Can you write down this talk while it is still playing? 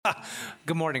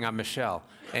Good morning, I'm Michelle.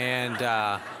 And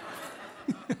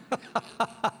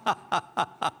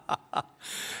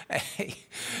hey,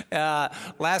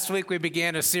 last week we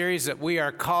began a series that we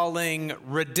are calling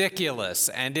Ridiculous.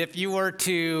 And if you were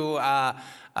to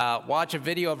watch a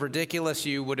video of Ridiculous,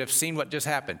 you would have seen what just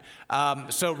happened.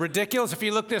 So ridiculous, if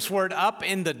you look this word up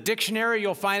in the dictionary,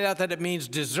 you'll find out that it means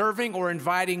deserving or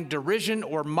inviting derision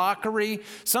or mockery,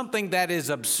 something that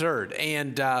is absurd.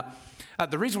 And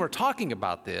the reason we're talking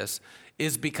about this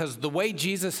is because the way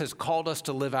Jesus has called us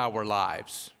to live our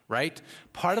lives, right?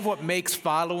 Part of what makes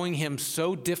following him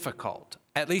so difficult,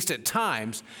 at least at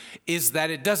times, is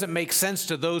that it doesn't make sense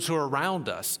to those who are around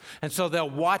us. And so they'll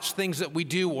watch things that we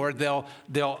do, or they'll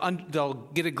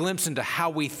get a glimpse into how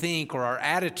we think or our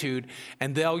attitude,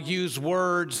 and they'll use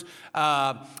words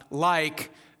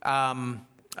like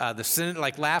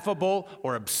laughable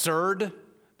or absurd.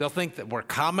 They'll think that we're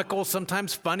comical,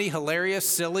 sometimes funny, hilarious,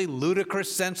 silly,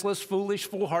 ludicrous, senseless, foolish,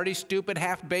 foolhardy, stupid,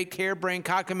 half-baked, harebrained,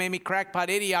 cockamamie, crackpot,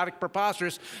 idiotic,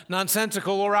 preposterous,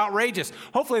 nonsensical, or outrageous.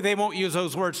 Hopefully they won't use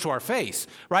those words to our face,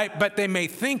 right? But they may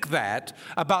think that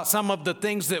about some of the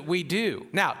things that we do.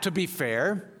 Now, to be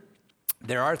fair,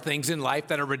 there are things in life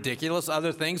that are ridiculous,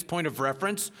 other things, point of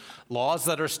reference, laws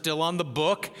that are still on the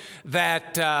book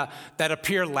that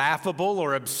appear laughable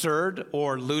or absurd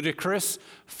or ludicrous.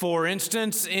 For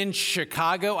instance, in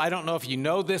Chicago, I don't know if you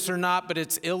know this or not, but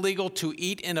it's illegal to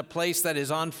eat in a place that is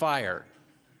on fire.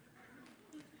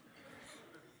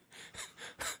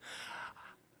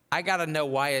 I got to know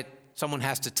why someone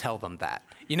has to tell them that.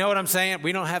 You know what I'm saying?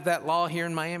 We don't have that law here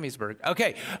in Miamisburg.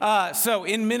 Okay, so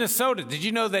in Minnesota, did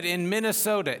you know that in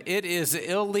Minnesota, it is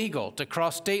illegal to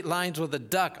cross state lines with a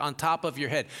duck on top of your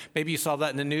head? Maybe you saw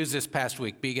that in the news this past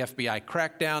week. Big FBI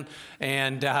crackdown,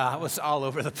 and it was all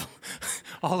over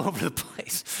the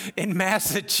place. In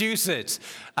Massachusetts,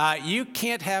 you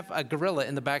can't have a gorilla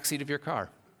in the backseat of your car.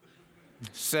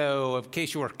 So in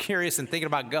case you were curious and thinking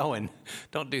about going,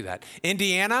 don't do that.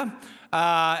 Indiana,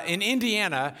 in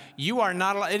Indiana, you are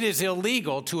not allowed, it is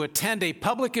illegal to attend a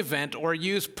public event or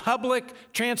use public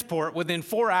transport within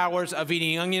 4 hours of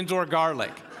eating onions or garlic.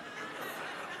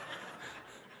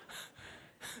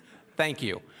 Thank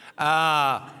you.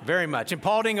 Very much. In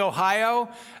Paulding, Ohio,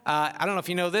 I don't know if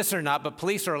you know this or not, but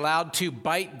police are allowed to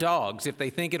bite dogs if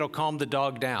they think it'll calm the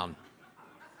dog down.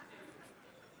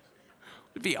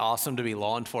 It'd be awesome to be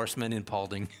law enforcement in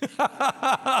Paulding.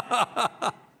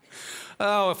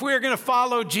 Oh, if we are going to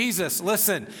follow Jesus,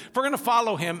 listen, if we're going to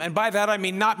follow him, and by that I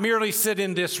mean not merely sit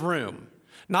in this room,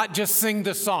 not just sing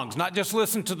the songs, not just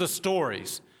listen to the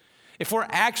stories. If we're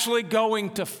actually going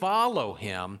to follow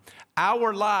him,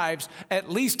 our lives, at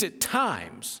least at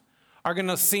times, are going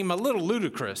to seem a little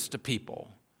ludicrous to people.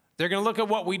 They're going to look at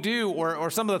what we do or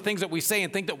some of the things that we say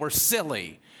and think that we're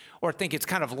silly, or think it's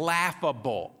kind of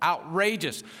laughable,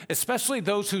 outrageous. Especially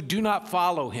those who do not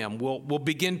follow him will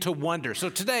begin to wonder. So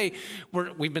today,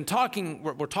 we're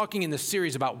talking in this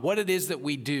series about what it is that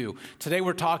we do. Today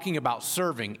we're talking about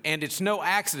serving, and it's no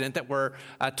accident that we're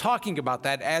talking about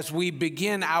that as we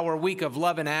begin our week of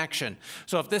Love in Action.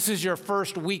 So if this is your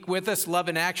first week with us, Love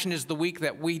in Action is the week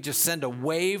that we just send a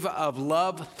wave of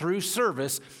love through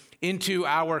service into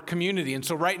our community. And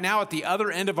so right now at the other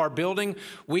end of our building,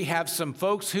 we have some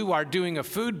folks who are doing a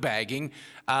food bagging.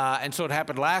 And so it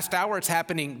happened last hour, it's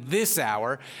happening this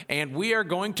hour, and we are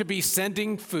going to be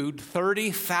sending food.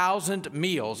 30,000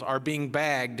 meals are being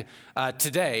bagged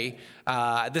today.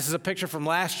 This is a picture from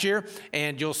last year,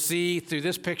 and you'll see through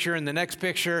this picture and the next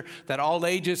picture that all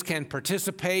ages can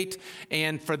participate.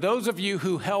 And for those of you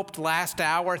who helped last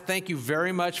hour, thank you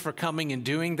very much for coming and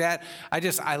doing that.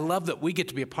 I love that we get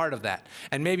to be a part of that.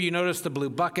 And maybe you notice the blue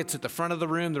buckets at the front of the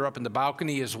room. They're up in the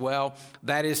balcony as well.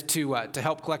 That is to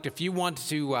help collect. If you want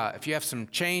to, if you have some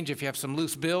change, if you have some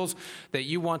loose bills that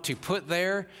you want to put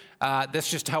there, that's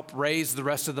just to help raise the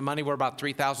rest of the money. We're about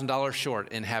 $3,000 short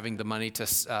in having the money to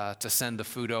send the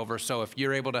food over. So if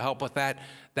you're able to help with that,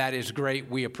 that is great.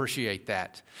 We appreciate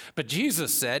that. But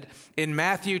Jesus said in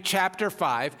Matthew chapter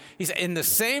 5, he said, in the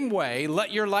same way,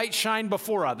 let your light shine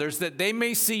before others, that they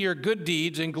may see your good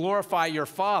deeds and glorify your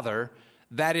Father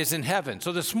that is in heaven.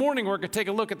 So this morning, we're going to take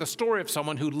a look at the story of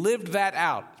someone who lived that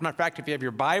out. As a matter of fact, if you have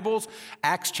your Bibles,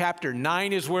 Acts chapter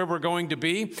 9 is where we're going to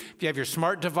be. If you have your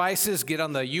smart devices, get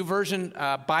on the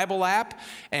YouVersion Bible app,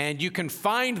 and you can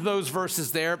find those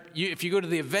verses there. If you go to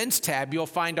the events tab, you'll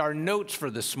find our notes for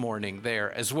this morning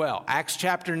there as well. Acts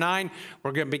chapter 9,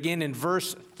 we're going to begin in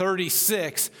verse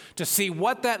 36 to see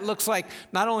what that looks like,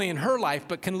 not only in her life,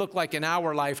 but can look like in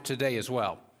our life today as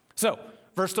well. So,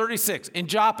 verse 36, in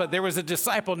Joppa, there was a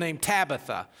disciple named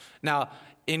Tabitha. Now,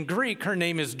 in Greek, her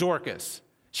name is Dorcas.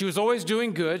 She was always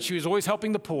doing good. She was always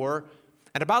helping the poor.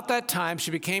 And about that time,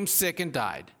 she became sick and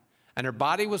died. And her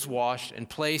body was washed and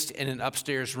placed in an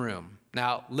upstairs room.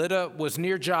 Now, Lydda was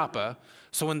near Joppa.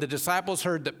 So when the disciples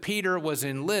heard that Peter was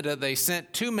in Lydda, they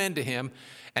sent 2 men to him.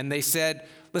 And they said,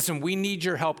 listen, we need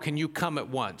your help. Can you come at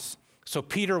once? So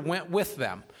Peter went with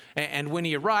them. And when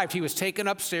he arrived, he was taken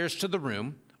upstairs to the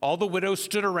room. All the widows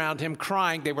stood around him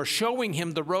crying. They were showing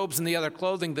him the robes and the other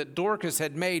clothing that Dorcas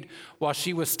had made while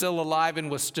she was still alive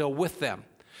and was still with them.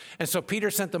 And so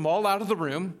Peter sent them all out of the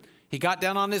room. He got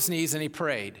down on his knees and he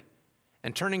prayed.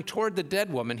 And turning toward the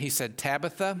dead woman, he said,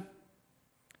 Tabitha,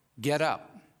 get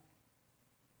up.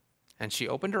 And she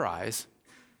opened her eyes.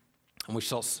 And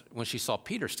when she saw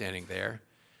Peter standing there,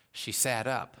 she sat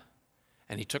up.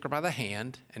 And he took her by the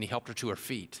hand and he helped her to her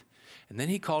feet. And then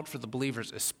he called for the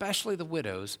believers, especially the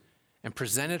widows, and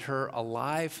presented her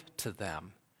alive to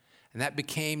them. And that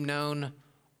became known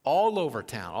all over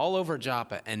town, all over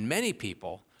Joppa. And many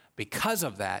people, because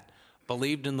of that,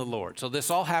 believed in the Lord. So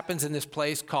this all happens in this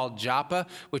place called Joppa,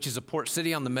 which is a port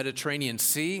city on the Mediterranean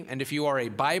Sea. And if you are a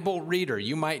Bible reader,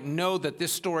 you might know that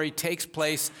this story takes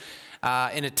place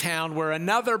in a town where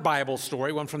another Bible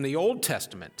story, one from the Old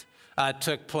Testament,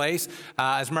 took place.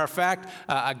 As a matter of fact,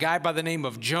 a guy by the name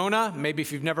of Jonah, maybe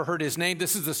if you've never heard his name,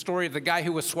 this is the story of the guy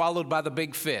who was swallowed by the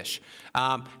big fish.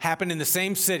 Happened in the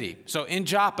same city. So in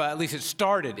Joppa, at least it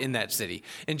started in that city.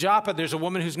 In Joppa, there's a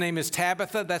woman whose name is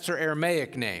Tabitha. That's her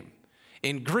Aramaic name.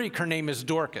 In Greek, her name is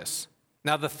Dorcas.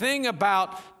 Now, the thing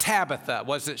about Tabitha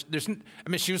was that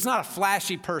she was not a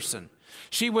flashy person.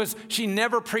 She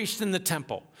never preached in the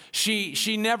temple.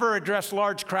 She never addressed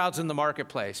large crowds in the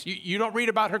marketplace. You don't read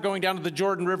about her going down to the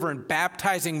Jordan River and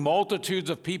baptizing multitudes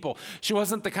of people. She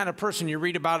wasn't the kind of person you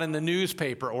read about in the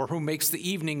newspaper or who makes the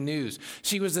evening news.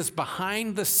 She was this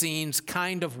behind-the-scenes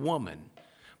kind of woman.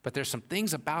 But there's some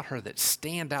things about her that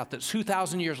stand out that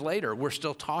 2,000 years later, we're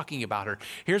still talking about her.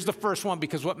 Here's the first one,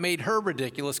 because what made her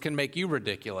ridiculous can make you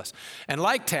ridiculous. And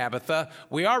like Tabitha,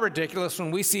 we are ridiculous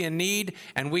when we see a need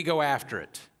and we go after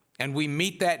it. And we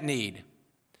meet that need.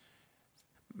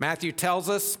 Acts tells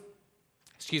us,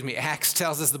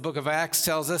 the book of Acts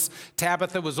tells us,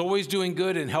 Tabitha was always doing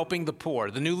good and helping the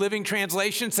poor. The New Living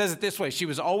Translation says it this way: she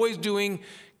was always doing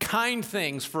kind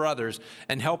things for others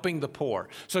and helping the poor.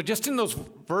 So just in those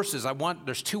verses,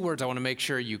 there's 2 words I want to make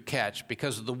sure you catch,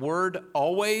 because the word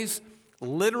always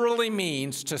literally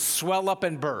means to swell up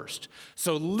and burst.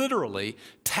 So literally,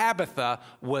 Tabitha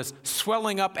was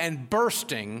swelling up and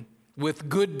bursting with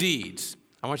good deeds.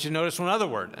 I want you to notice one other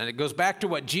word, and it goes back to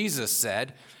what Jesus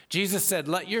said. Jesus said,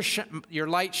 let your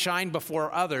light shine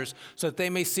before others so that they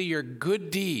may see your good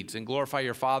deeds and glorify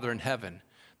your Father in heaven.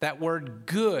 That word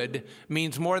good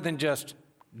means more than just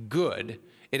good.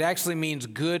 It actually means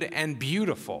good and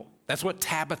beautiful. That's what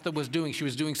Tabitha was doing. She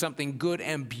was doing something good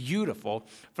and beautiful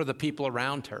for the people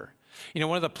around her. You know,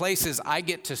 one of the places I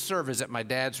get to serve is at my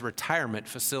dad's retirement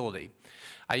facility.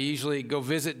 I usually go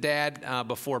visit Dad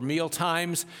before meal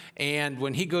times, and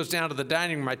when he goes down to the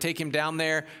dining room, I take him down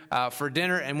there for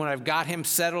dinner, and when I've got him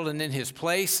settled and in his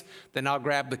place, then I'll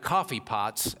grab the coffee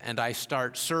pots, and I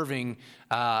start serving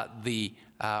the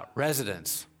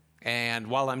residents. And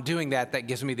while I'm doing that, that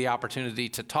gives me the opportunity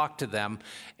to talk to them,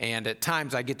 and at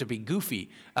times I get to be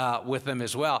goofy with them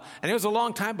as well. And it was a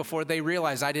long time before they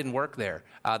realized I didn't work there.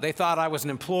 They thought I was an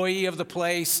employee of the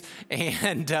place,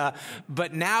 and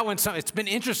but now it's been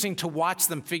interesting to watch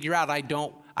them figure out I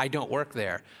don't work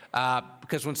there.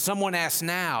 Because when someone asks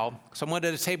now, someone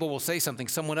at a table will say something,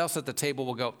 someone else at the table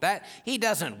will go, he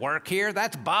doesn't work here.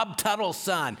 That's Bob Tuttle's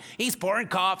son. He's pouring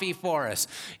coffee for us.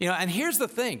 You know, and here's the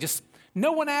thing,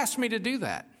 no one asked me to do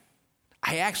that.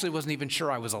 I actually wasn't even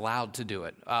sure I was allowed to do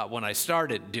it when I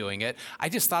started doing it. I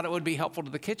just thought it would be helpful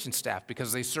to the kitchen staff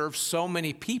because they serve so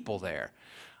many people there.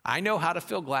 I know how to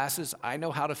fill glasses. I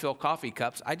know how to fill coffee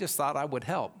cups. I just thought I would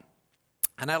help.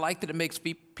 And I like that it makes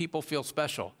people feel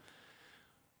special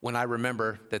when I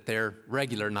remember that they're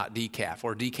regular, not decaf,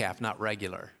 or decaf, not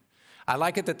regular. I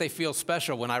like it that they feel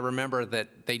special when I remember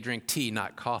that they drink tea,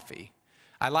 not coffee.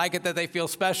 I like it that they feel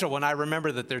special when I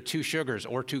remember that they're 2 sugars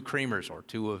or 2 creamers or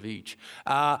 2 of each.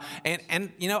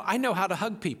 And you know, I know how to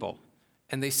hug people,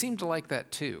 and they seem to like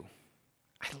that too.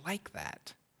 I like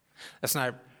that. Last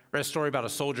night I read a story about a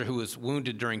soldier who was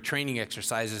wounded during training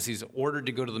exercises. He's ordered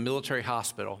to go to the military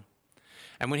hospital.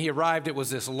 And when he arrived, it was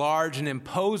this large and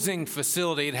imposing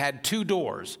facility. It had 2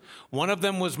 doors. One of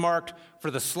them was marked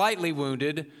for the slightly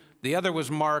wounded. The other was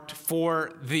marked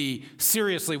for the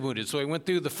seriously wounded. So he went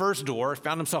through the first door,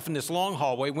 found himself in this long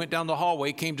hallway, went down the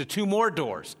hallway, came to 2 more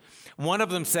doors. One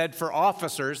of them said for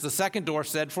officers. The second door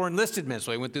said for enlisted men.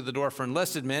 So he went through the door for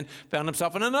enlisted men, found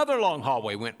himself in another long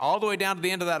hallway, went all the way down to the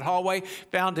end of that hallway,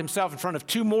 found himself in front of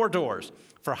 2 more doors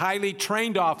for highly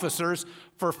trained officers,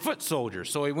 for foot soldiers.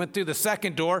 So he went through the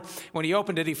second door. When he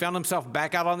opened it, he found himself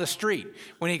back out on the street.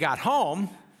 When he got home,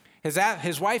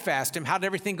 his wife asked him, how did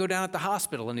everything go down at the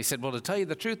hospital? And he said, well, to tell you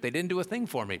the truth, they didn't do a thing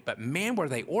for me. But man, were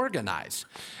they organized.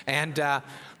 And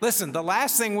listen, the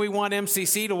last thing we want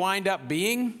MCC to wind up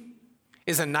being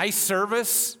is a nice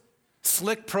service,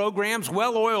 slick programs,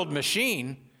 well-oiled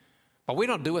machine, but we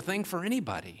don't do a thing for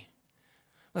anybody.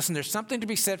 Listen, there's something to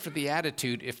be said for the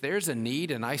attitude, if there's a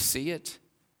need and I see it,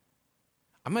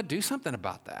 I'm going to do something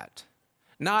about that.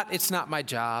 Not, it's not my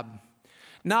job.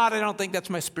 Not, I don't think that's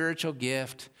my spiritual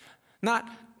gift.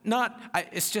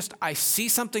 It's just I see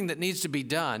something that needs to be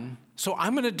done, so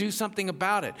I'm going to do something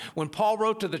about it. When Paul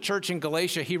wrote to the church in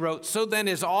Galatia, he wrote, so then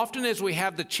as often as we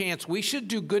have the chance, we should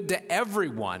do good to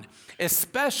everyone,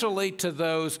 especially to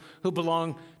those who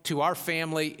belong to our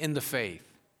family in the faith.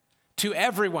 To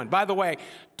everyone. By the way,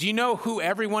 do you know who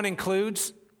everyone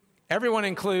includes? Everyone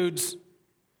includes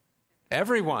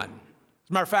everyone. As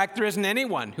a matter of fact, there isn't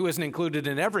anyone who isn't included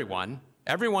in everyone.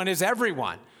 Everyone is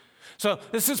everyone. So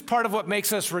this is part of what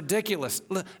makes us ridiculous.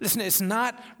 Listen, it's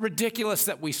not ridiculous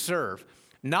that we serve.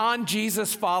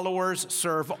 Non-Jesus followers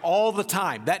serve all the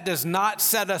time. That does not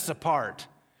set us apart.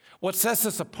 What sets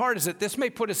us apart is that this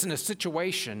may put us in a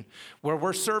situation where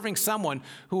we're serving someone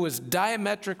who is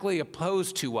diametrically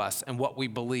opposed to us and what we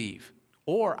believe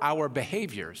or our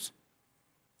behaviors.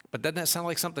 But doesn't that sound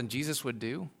like something Jesus would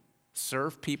do?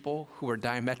 Serve people who are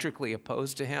diametrically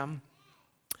opposed to him?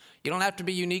 You don't have to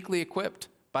be uniquely equipped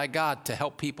by God to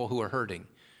help people who are hurting.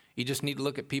 You just need to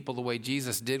look at people the way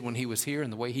Jesus did when he was here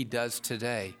and the way he does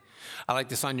today. I like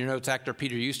this on your notes. Actor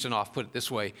Peter Ustinov put it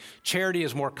this way: charity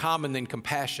is more common than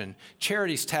compassion.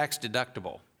 Charity is tax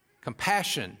deductible.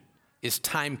 Compassion is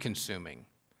time consuming,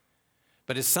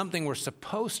 but it's something we're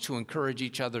supposed to encourage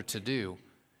each other to do.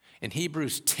 In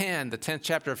Hebrews 10, the 10th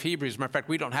chapter of Hebrews, as a matter of fact,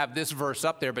 we don't have this verse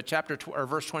up there, but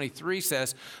verse 23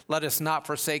 says, let us not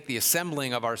forsake the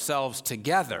assembling of ourselves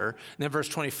together. And then verse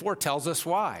 24 tells us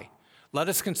why. Let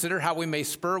us consider how we may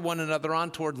spur one another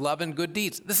on toward love and good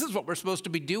deeds. This is what we're supposed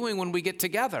to be doing when we get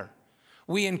together.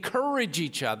 We encourage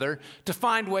each other to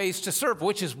find ways to serve,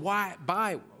 which is why,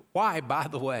 by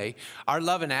the way, our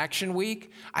Love in Action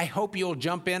Week, I hope you'll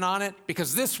jump in on it,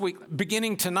 because this week,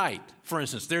 beginning tonight, for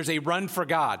instance, there's a Run for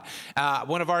God.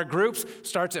 One of our groups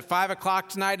starts at 5 o'clock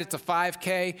tonight. It's a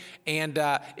 5K, and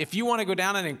if you want to go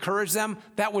down and encourage them,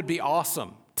 that would be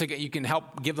awesome. You can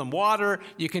help give them water.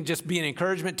 You can just be an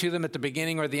encouragement to them at the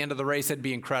beginning or the end of the race. It'd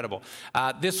be incredible.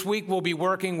 This week, we'll be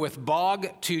working with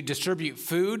BOG to distribute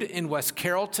food in West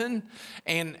Carrollton.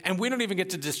 And we don't even get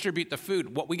to distribute the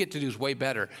food. What we get to do is way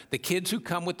better. The kids who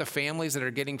come with the families that are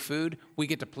getting food, we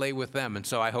get to play with them. And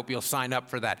so I hope you'll sign up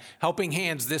for that. Helping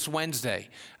Hands this Wednesday.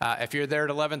 If you're there at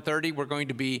 11:30, we're going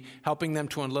to be helping them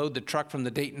to unload the truck from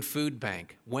the Dayton Food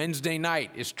Bank. Wednesday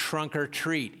night is Trunk or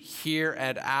Treat here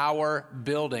at our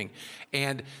building.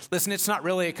 And listen, it's not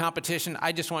really a competition.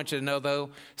 I just want you to know,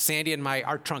 though, Sandy and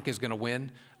our trunk is going to win.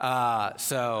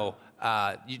 So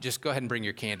you just go ahead and bring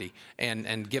your candy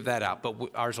and give that out. But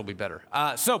ours will be better.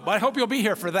 So I hope you'll be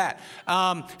here for that.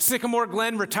 Sycamore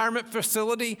Glen Retirement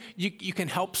Facility, you can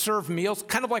help serve meals,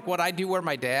 kind of like what I do where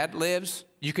my dad lives.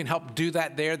 You can help do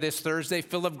that there this Thursday.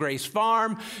 Phil of Grace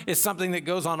Farm is something that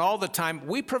goes on all the time.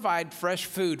 We provide fresh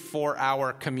food for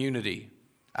our community.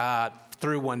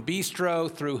 Through One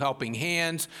Bistro, through Helping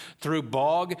Hands, through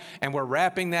BOG, and we're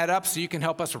wrapping that up so you can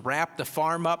help us wrap the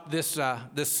farm up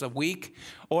this week.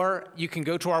 Or you can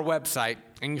go to our website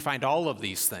and you find all of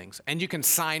these things. And you can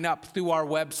sign up through our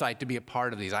website to be a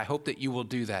part of these. I hope that you will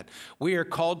do that. We are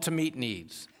called to meet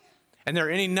needs. And there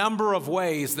are any number of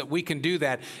ways that we can do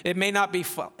that. It may not be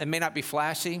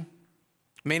flashy, it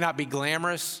may not be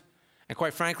glamorous, and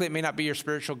quite frankly, it may not be your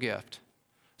spiritual gift.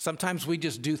 Sometimes we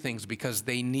just do things because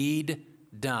they need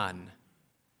done.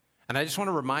 And I just want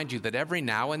to remind you that every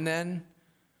now and then,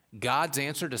 God's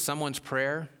answer to someone's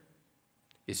prayer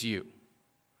is you.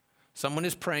 Someone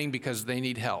is praying because they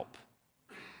need help.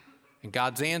 And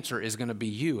God's answer is going to be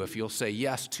you if you'll say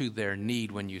yes to their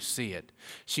need when you see it.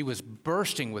 She was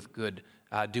bursting with good,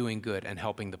 doing good and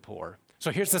helping the poor.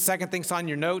 So here's the second thing on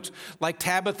your notes. Like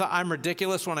Tabitha, I'm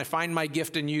ridiculous when I find my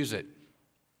gift and use it.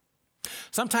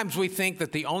 Sometimes we think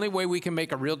that the only way we can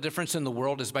make a real difference in the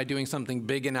world is by doing something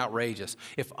big and outrageous.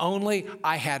 If only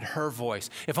I had her voice.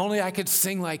 If only I could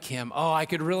sing like him. Oh, I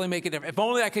could really make a difference. If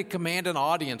only I could command an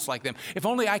audience like them. If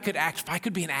only I could act. If I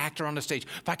could be an actor on the stage.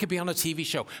 If I could be on a TV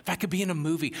show. If I could be in a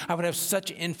movie. I would have such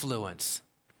influence.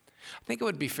 I think it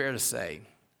would be fair to say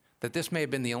that this may have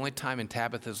been the only time in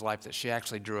Tabitha's life that she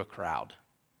actually drew a crowd.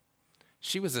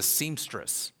 She was a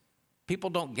seamstress. People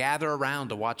don't gather around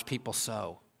to watch people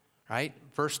sew, right?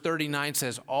 Verse 39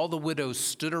 says, all the widows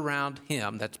stood around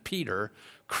him, that's Peter,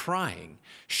 crying,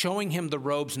 showing him the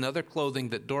robes and other clothing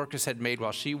that Dorcas had made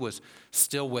while she was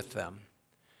still with them.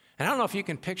 And I don't know if you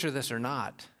can picture this or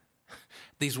not.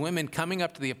 These women coming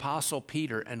up to the apostle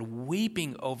Peter and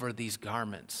weeping over these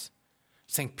garments,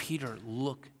 saying, Peter,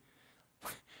 look,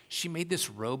 she made this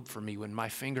robe for me when my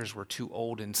fingers were too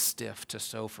old and stiff to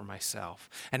sew for myself.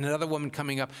 And another woman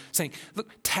coming up saying,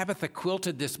 look, Tabitha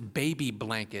quilted this baby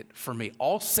blanket for me.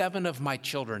 All 7 of my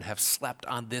children have slept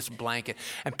on this blanket.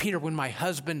 And Peter, when my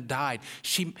husband died,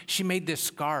 she made this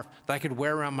scarf that I could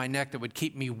wear around my neck that would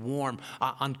keep me warm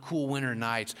on cool winter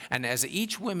nights. And as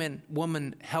each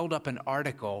woman held up an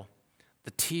article,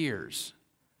 the tears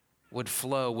would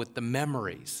flow with the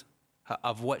memories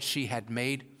of what she had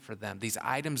made for them. These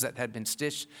items that had been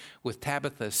stitched with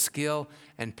Tabitha's skill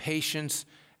and patience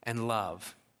and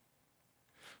love.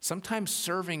 Sometimes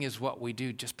serving is what we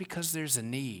do just because there's a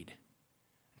need.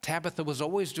 Tabitha was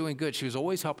always doing good. She was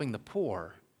always helping the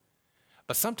poor.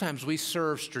 But sometimes we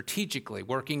serve strategically,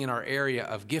 working in our area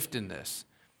of giftedness,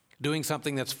 doing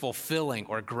something that's fulfilling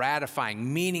or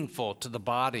gratifying, meaningful to the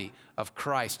body of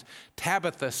Christ.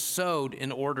 Tabitha sewed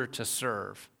in order to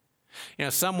serve. You know,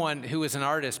 someone who is an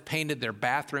artist painted their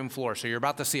bathroom floor. So you're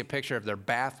about to see a picture of their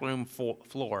bathroom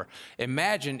floor.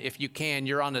 Imagine, if you can,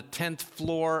 you're on the 10th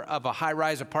floor of a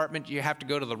high-rise apartment. You have to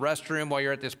go to the restroom while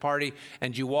you're at this party,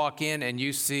 and you walk in and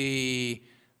you see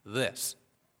this.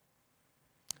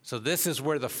 So this is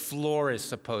where the floor is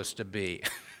supposed to be.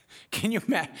 Can you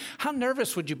imagine? How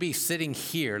nervous would you be sitting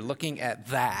here looking at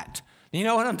that? You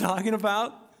know what I'm talking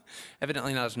about?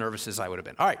 Evidently not as nervous as I would have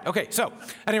been. All right, okay, so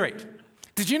at any rate,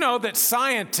 did you know that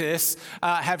scientists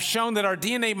have shown that our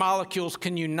DNA molecules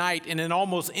can unite in an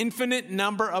almost infinite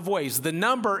number of ways? The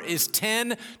number is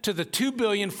 10 to the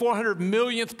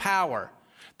 2,400,000,000th power.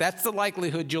 That's the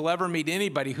likelihood you'll ever meet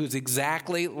anybody who's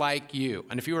exactly like you.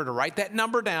 And if you were to write that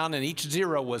number down and each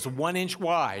zero was 1 inch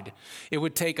wide, it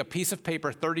would take a piece of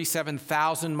paper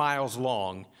 37,000 miles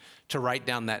long to write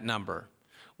down that number.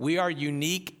 We are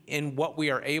unique in what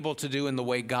we are able to do in the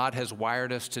way God has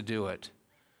wired us to do it.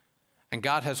 And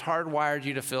God has hardwired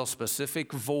you to fill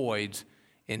specific voids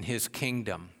in his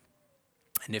kingdom.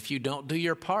 And if you don't do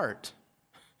your part,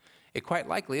 it quite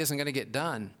likely isn't going to get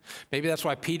done. Maybe that's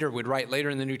why Peter would write later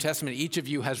in the New Testament, each of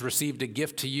you has received a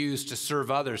gift to use to serve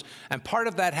others. And part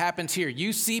of that happens here.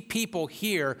 You see people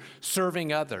here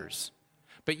serving others.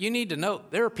 But you need to know,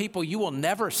 there are people you will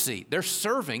never see. They're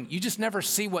serving. You just never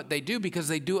see what they do because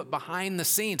they do it behind the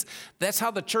scenes. That's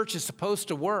how the church is supposed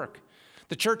to work.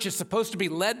 The church is supposed to be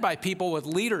led by people with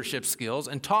leadership skills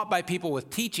and taught by people with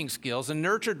teaching skills and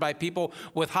nurtured by people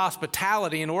with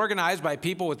hospitality and organized by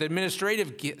people with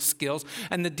administrative skills.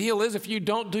 And the deal is, if you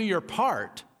don't do your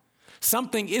part,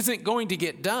 something isn't going to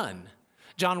get done.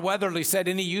 John Weatherly said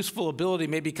any useful ability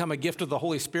may become a gift of the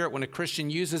Holy Spirit when a Christian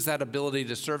uses that ability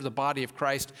to serve the body of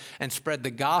Christ and spread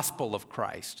the gospel of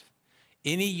Christ.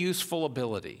 Any useful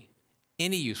ability can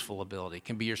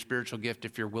be your spiritual gift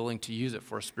if you're willing to use it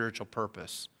for a spiritual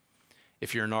purpose.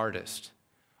 If you're an artist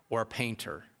or a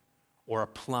painter or a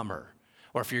plumber,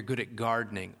 or if you're good at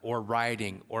gardening or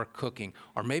writing or cooking,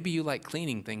 or maybe you like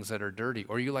cleaning things that are dirty,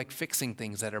 or you like fixing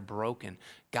things that are broken,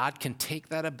 God can take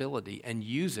that ability and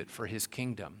use it for his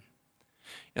kingdom.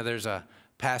 You know, there's a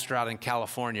pastor out in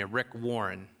California, Rick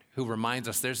Warren, who reminds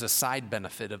us there's a side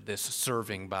benefit of this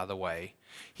serving, by the way.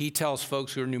 He tells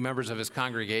folks who are new members of his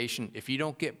congregation, if you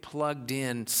don't get plugged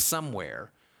in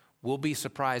somewhere, we'll be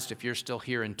surprised if you're still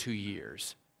here in 2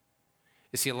 years.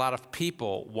 You see, a lot of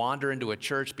people wander into a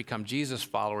church, become Jesus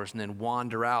followers, and then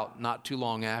wander out not too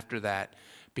long after that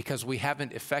because we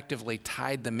haven't effectively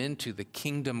tied them into the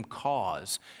kingdom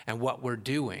cause and what we're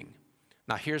doing.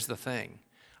 Now, here's the thing.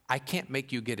 I can't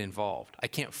make you get involved. I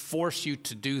can't force you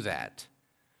to do that.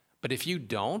 But if you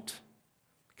don't,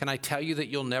 can I tell you that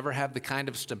you'll never have the kind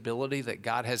of stability that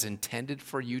God has intended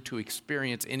for you to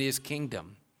experience in his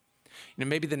kingdom? You know,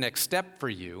 maybe the next step for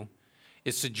you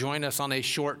is to join us on a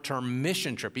short-term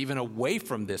mission trip, even away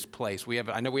from this place.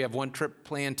 I know we have one trip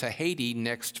planned to Haiti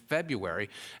next February,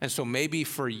 and so maybe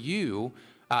for you,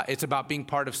 it's about being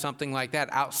part of something like that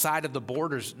outside of the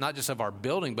borders, not just of our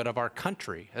building, but of our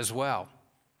country as well.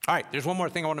 All right, there's one more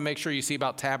thing I want to make sure you see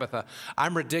about Tabitha.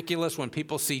 I'm ridiculous when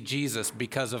people see Jesus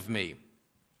because of me.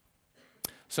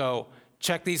 So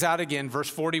check these out again, verse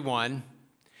 41.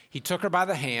 He took her by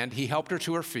the hand, he helped her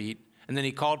to her feet, and then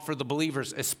he called for the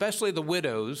believers, especially the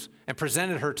widows, and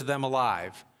presented her to them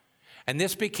alive. And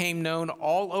this became known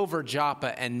all over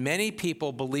Joppa, and many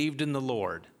people believed in the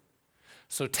Lord.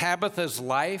 So Tabitha's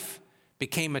life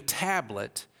became a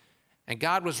tablet, and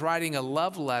God was writing a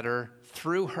love letter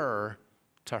through her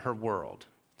to her world,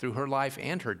 through her life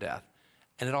and her death.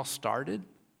 And it all started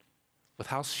with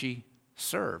how she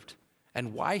served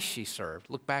and why she served.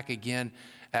 Look back again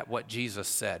at what Jesus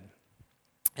said.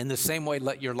 In the same way,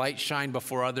 let your light shine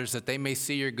before others, that they may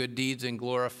see your good deeds and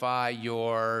glorify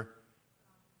your,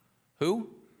 who?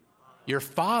 Your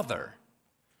Father.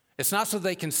 It's not so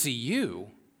they can see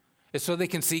you. It's so they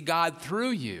can see God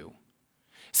through you.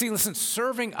 See, listen,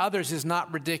 serving others is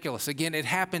not ridiculous. Again, it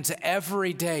happens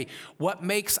every day. What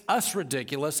makes us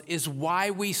ridiculous is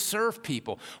why we serve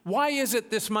people. Why is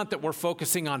it this month that we're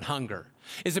focusing on hunger?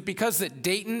 Is it because that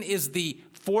Dayton is the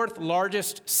fourth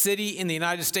largest city in the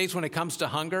United States when it comes to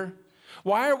hunger?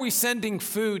 Why are we sending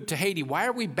food to Haiti? Why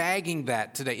are we bagging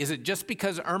that today? Is it just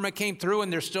because Irma came through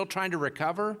and they're still trying to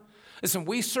recover? Listen,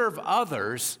 we serve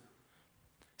others,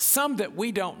 some that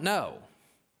we don't know,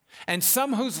 and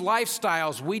some whose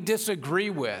lifestyles we disagree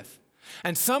with,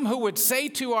 and some who would say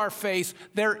to our face,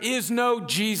 there is no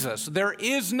Jesus, there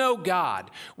is no God.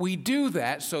 We do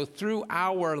that so through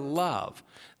our love,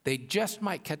 they just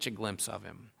might catch a glimpse of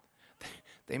him.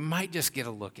 They might just get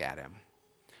a look at him.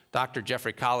 Dr.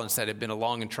 Jeffrey Collins said it had been a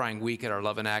long and trying week at our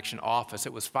Love in Action office.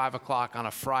 It was 5 o'clock on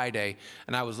a Friday,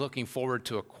 and I was looking forward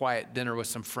to a quiet dinner with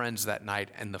some friends that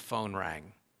night, and the phone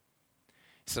rang.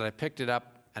 He said, I picked it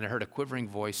up, and I heard a quivering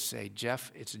voice say,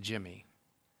 Jeff, it's Jimmy.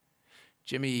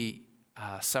 Jimmy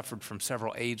suffered from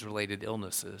several AIDS-related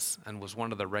illnesses and was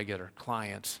one of the regular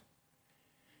clients.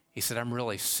 He said, I'm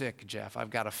really sick, Jeff. I've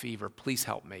got a fever. Please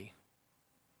help me.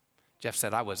 Jeff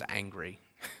said, I was angry.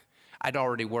 I'd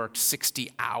already worked 60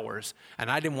 hours,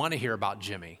 and I didn't want to hear about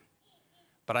Jimmy,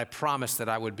 but I promised that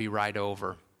I would be right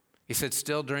over. He said,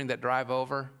 still during that drive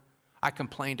over, I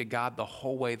complained to God the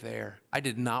whole way there. I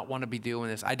did not want to be doing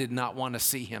this. I did not want to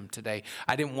see him today.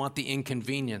 I didn't want the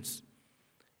inconvenience.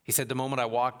 He said, the moment I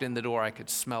walked in the door, I could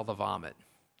smell the vomit.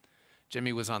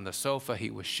 Jimmy was on the sofa. He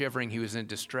was shivering. He was in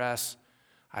distress.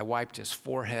 I wiped his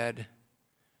forehead,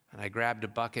 and I grabbed a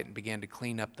bucket and began to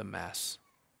clean up the mess.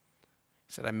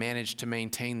 He said, I managed to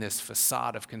maintain this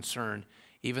facade of concern,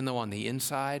 even though on the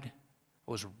inside,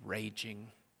 I was raging.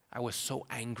 I was so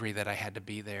angry that I had to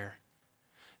be there.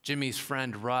 Jimmy's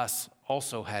friend Russ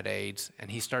also had AIDS,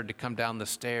 and he started to come down the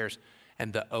stairs,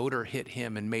 and the odor hit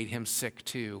him and made him sick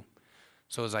too.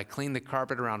 So as I cleaned the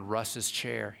carpet around Russ's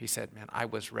chair, he said, man, I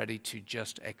was ready to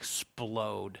just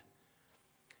explode.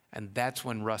 And that's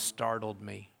when Russ startled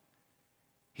me.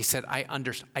 He said, I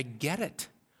get it.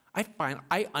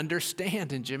 I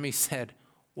understand. And Jimmy said,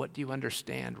 what do you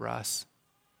understand, Russ?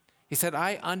 He said,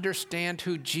 I understand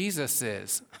who Jesus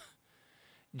is.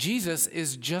 Jesus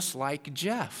is just like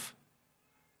Jeff.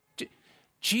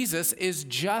 Jesus is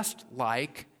just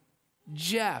like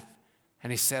Jeff.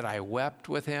 And he said, I wept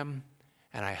with him,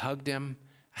 and I hugged him,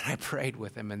 and I prayed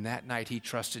with him. And that night he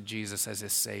trusted Jesus as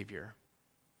his Savior.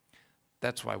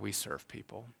 That's why we serve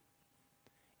people.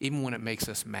 Even when it makes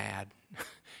us mad,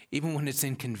 even when it's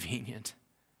inconvenient,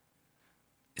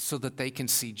 it's so that they can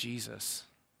see Jesus.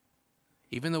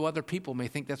 Even though other people may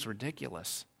think that's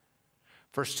ridiculous.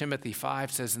 1 Timothy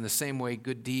 5 says, in the same way,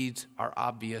 good deeds are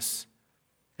obvious,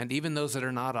 and even those that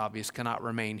are not obvious cannot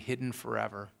remain hidden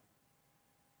forever.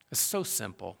 It's so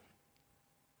simple.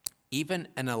 Even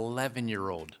an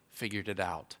 11-year-old figured it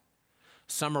out.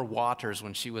 Summer Waters,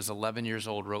 when she was 11 years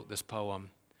old, wrote this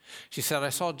poem. She said, I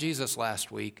saw Jesus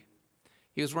last week.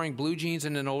 He was wearing blue jeans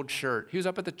and an old shirt. He was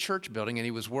up at the church building, and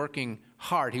he was working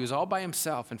hard. He was all by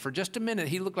himself, and for just a minute,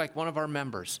 he looked like one of our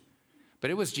members. But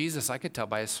it was Jesus. I could tell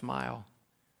by his smile.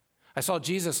 I saw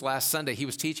Jesus last Sunday. He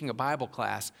was teaching a Bible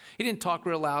class. He didn't talk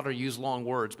real loud or use long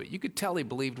words, but you could tell he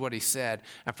believed what he said.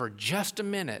 And for just a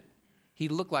minute, he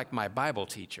looked like my Bible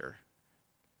teacher.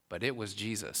 But it was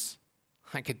Jesus.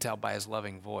 I could tell by his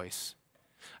loving voice.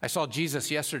 I saw Jesus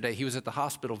yesterday. He was at the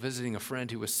hospital visiting a friend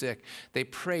who was sick. They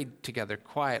prayed together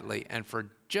quietly, and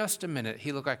for just a minute,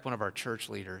 he looked like one of our church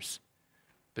leaders.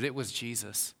 But it was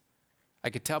Jesus. I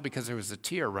could tell because there was a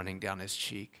tear running down his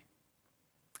cheek.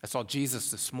 I saw Jesus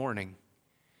this morning.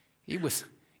 He was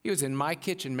in my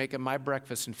kitchen making my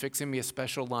breakfast and fixing me a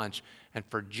special lunch, and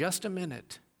for just a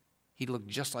minute, he looked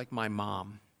just like my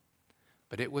mom.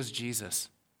 But it was Jesus.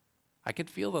 I could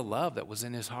feel the love that was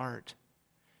in his heart.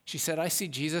 She said, I see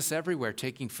Jesus everywhere,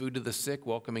 taking food to the sick,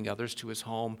 welcoming others to his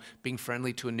home, being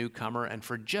friendly to a newcomer, and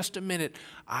for just a minute,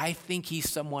 I think he's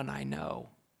someone I know.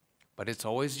 But it's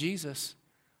always Jesus.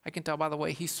 I can tell by the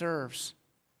way he serves.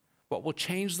 What will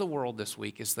change the world this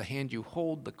week is the hand you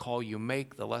hold, the call you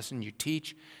make, the lesson you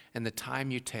teach, and the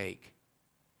time you take.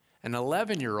 An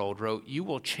 11-year-old wrote, "You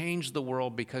will change the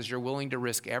world because you're willing to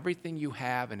risk everything you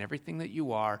have and everything that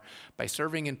you are by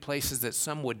serving in places that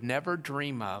some would never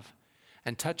dream of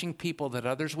and touching people that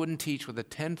others wouldn't teach with a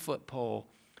 10-foot pole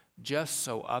just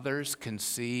so others can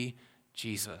see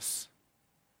Jesus."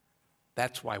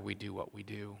 That's why we do what we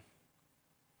do.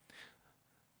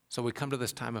 So we come to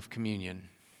this time of communion.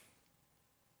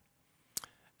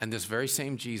 And this very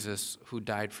same Jesus who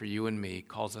died for you and me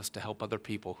calls us to help other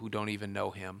people who don't even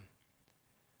know him,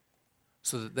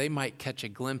 so that they might catch a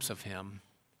glimpse of him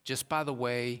just by the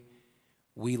way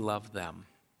we love them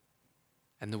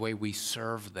and the way we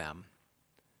serve them.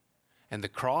 And the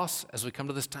cross, as we come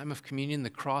to this time of communion, the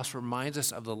cross reminds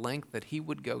us of the length that he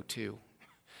would go to.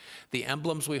 The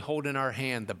emblems we hold in our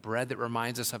hand, the bread that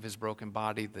reminds us of his broken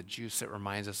body, the juice that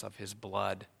reminds us of his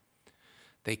blood,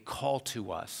 they call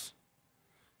to us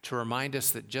to remind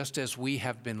us that just as we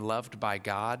have been loved by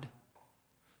God,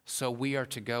 so we are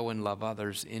to go and love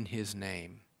others in his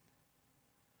name.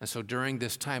 And so during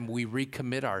this time, we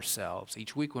recommit ourselves.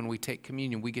 Each week when we take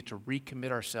communion, we get to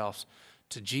recommit ourselves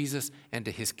to Jesus and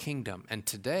to his kingdom. And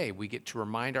today, we get to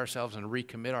remind ourselves and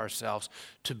recommit ourselves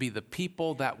to be the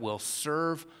people that will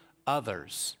serve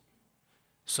others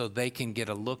so they can get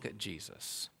a look at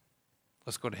Jesus.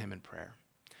 Let's go to him in prayer.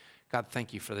 God,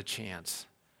 thank you for the chance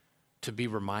to be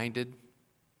reminded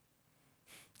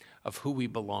of who we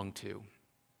belong to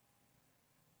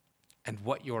and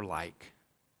what you're like,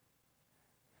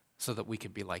 so that we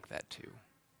could be like that too.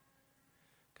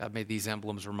 God, may these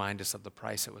emblems remind us of the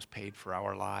price that was paid for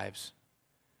our lives,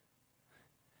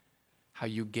 how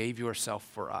you gave yourself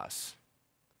for us,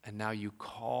 and now you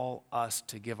call us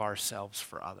to give ourselves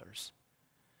for others.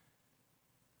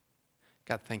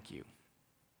 God, thank you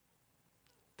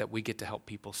that we get to help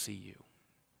people see you.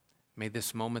 May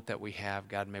this moment that we have,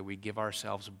 God, may we give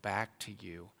ourselves back to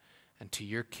you and to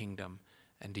your kingdom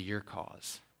and to your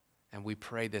cause. And we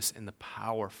pray this in the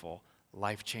powerful,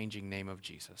 life-changing name of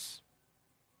Jesus.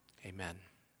 Amen.